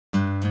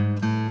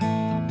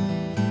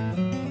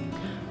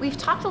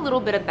talked a little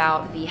bit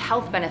about the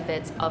health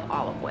benefits of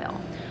olive oil.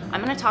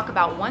 I'm going to talk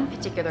about one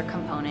particular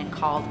component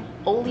called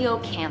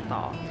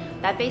Oleocanthal.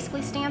 That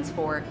basically stands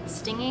for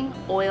stinging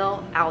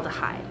oil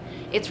aldehyde.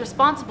 It's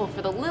responsible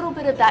for the little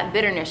bit of that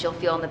bitterness you'll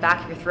feel in the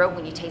back of your throat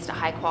when you taste a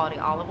high quality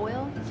olive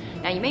oil.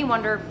 Now you may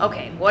wonder,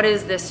 okay, what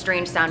is this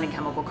strange sounding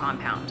chemical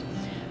compound?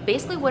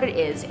 Basically what it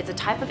is, it's a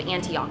type of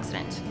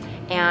antioxidant.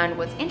 And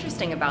what's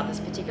interesting about this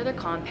particular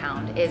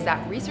compound is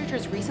that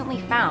researchers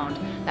recently found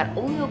that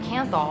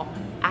oleocanthal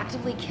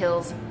actively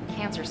kills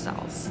cancer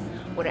cells.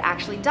 What it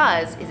actually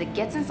does is it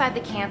gets inside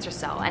the cancer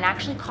cell and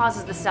actually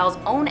causes the cell's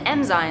own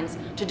enzymes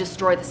to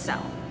destroy the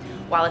cell.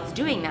 While it's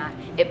doing that,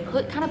 it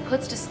kind of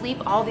puts to sleep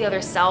all the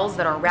other cells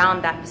that are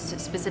around that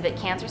specific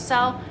cancer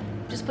cell,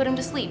 just put them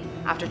to sleep.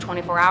 After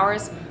 24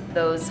 hours,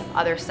 those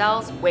other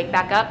cells wake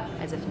back up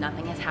as if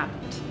nothing has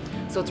happened.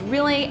 So it's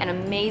really an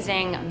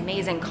amazing,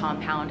 amazing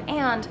compound,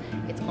 and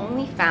it's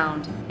only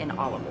found in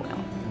olive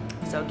oil.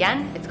 So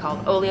again, it's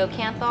called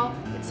oleocanthal.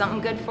 It's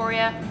something good for you,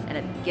 and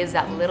it gives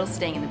that little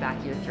sting in the back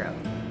of your throat.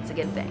 It's a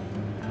good thing.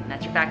 And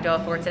that's your Fact Oil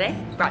for today,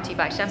 brought to you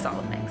by Chef's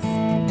Olive Mix.